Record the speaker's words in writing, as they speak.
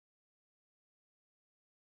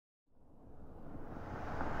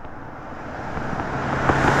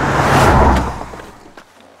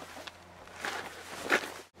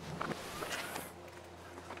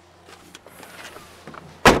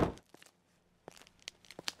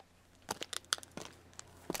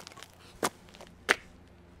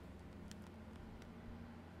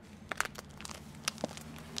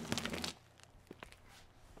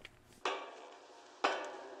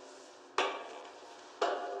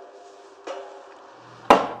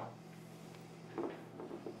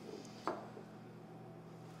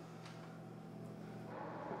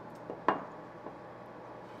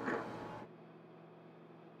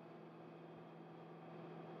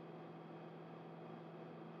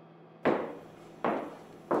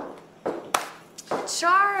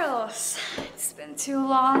Charles, it's been too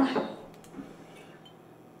long.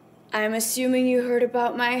 I'm assuming you heard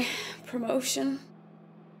about my promotion.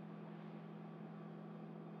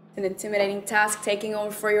 An intimidating task taking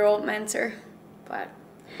over for your old mentor, but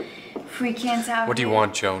if we can't have What do you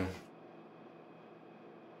want, Joan?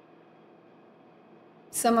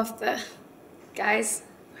 Some of the guys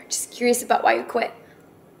are just curious about why you quit.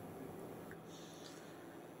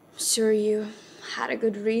 I'm sure you had a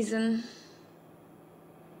good reason.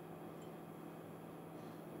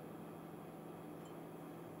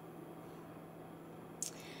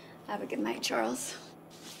 Have a good night, Charles.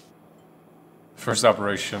 First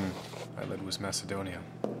operation I led was Macedonia.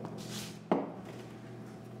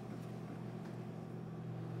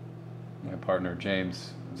 My partner,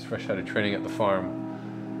 James, was fresh out of training at the farm.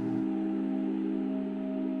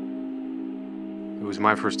 It was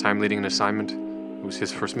my first time leading an assignment. It was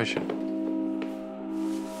his first mission.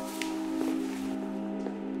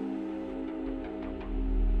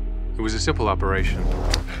 It was a simple operation.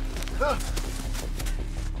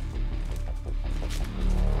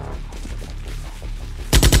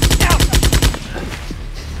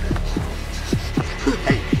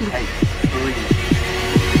 Hey, breathe.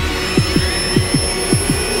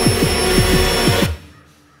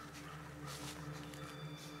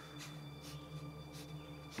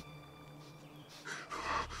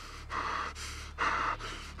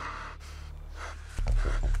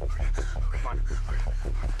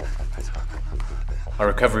 Our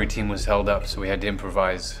recovery team was held up, so we had to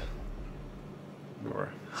improvise. We were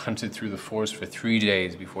hunted through the forest for 3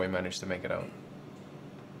 days before we managed to make it out.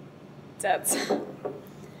 That's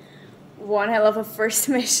one hell of a first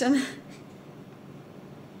mission.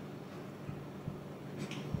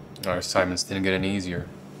 Our assignments didn't get any easier.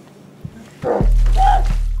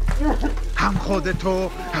 هم خودتو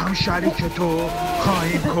هم شریک تو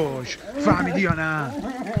خواهیم کش فهمیدی یا نه؟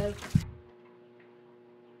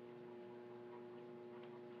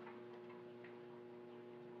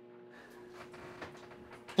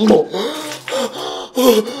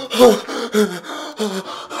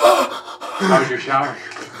 How was your shower?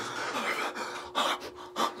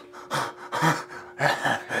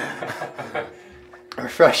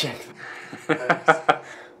 Refreshing. I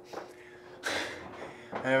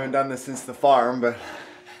haven't done this since the farm, but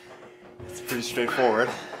it's pretty straightforward.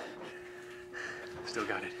 Still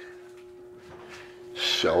got it.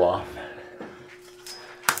 Show off.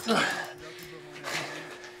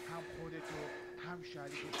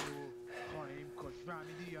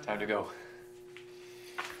 Time to go.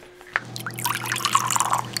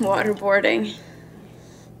 Waterboarding.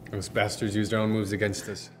 Those bastards used their own moves against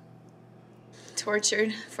us.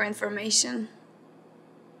 Tortured for information.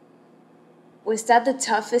 Was that the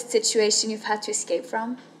toughest situation you've had to escape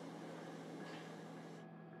from?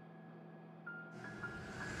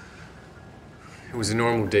 It was a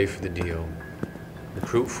normal day for the DO.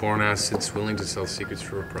 Recruit foreign assets willing to sell secrets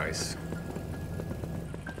for a price.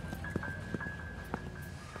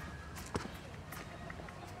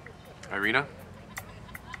 Irina?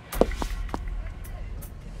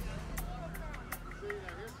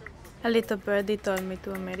 A little birdie told me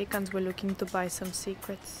two Americans were looking to buy some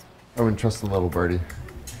secrets. I wouldn't trust the little birdie.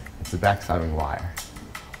 It's a backstabbing liar.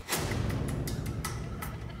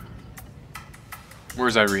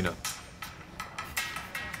 Where's Irina?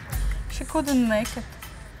 She couldn't make it,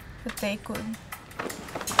 but they could.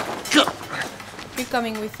 You're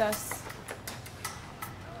coming with us.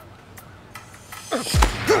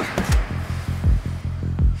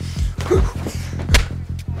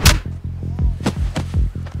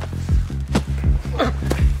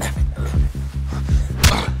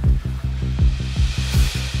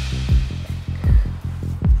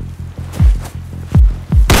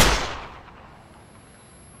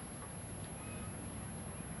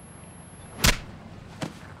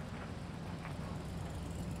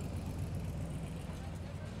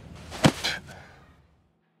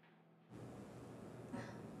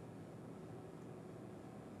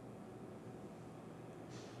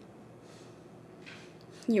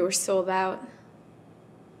 You were sold out.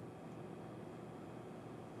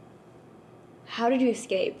 How did you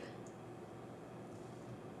escape?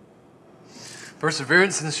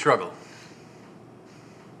 Perseverance in the struggle.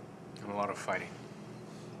 And a lot of fighting.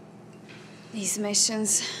 These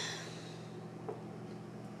missions.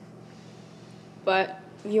 But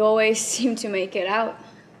you always seem to make it out.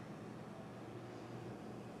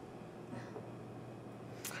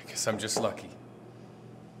 I guess I'm just lucky.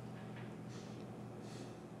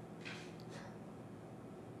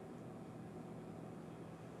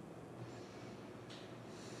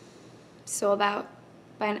 Sold out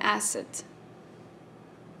by an asset.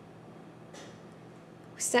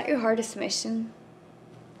 Was that your hardest mission?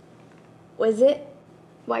 Was it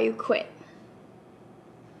why you quit?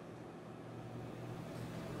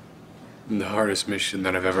 The hardest mission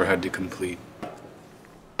that I've ever had to complete.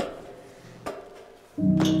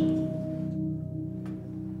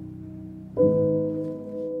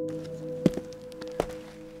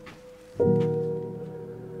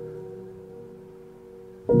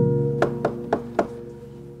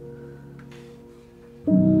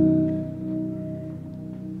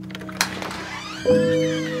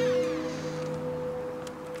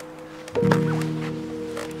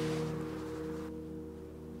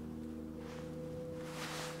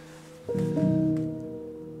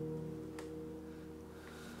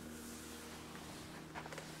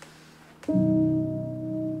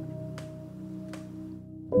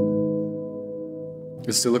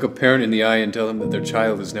 Is to look a parent in the eye and tell them that their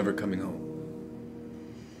child is never coming home.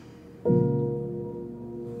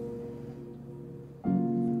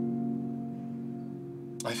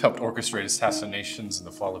 I've helped orchestrate assassinations and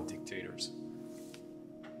the fall of dictators.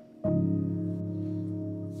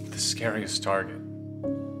 The scariest target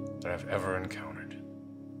that I've ever encountered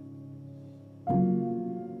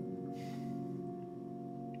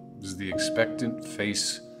was the expectant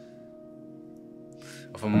face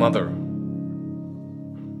of a mother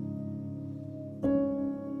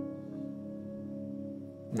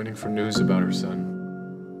waiting for news about her son.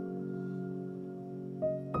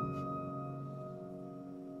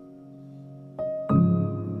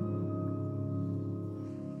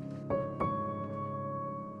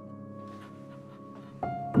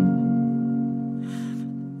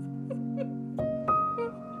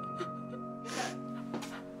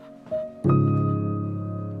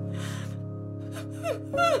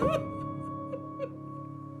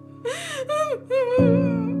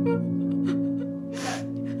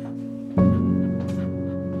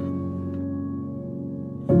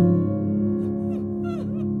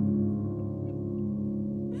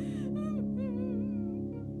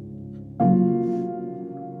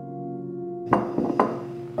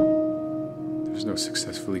 There's no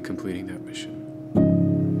successfully completing that mission.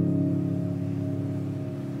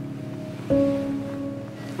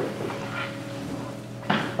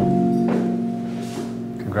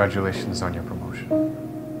 Congratulations on your promotion.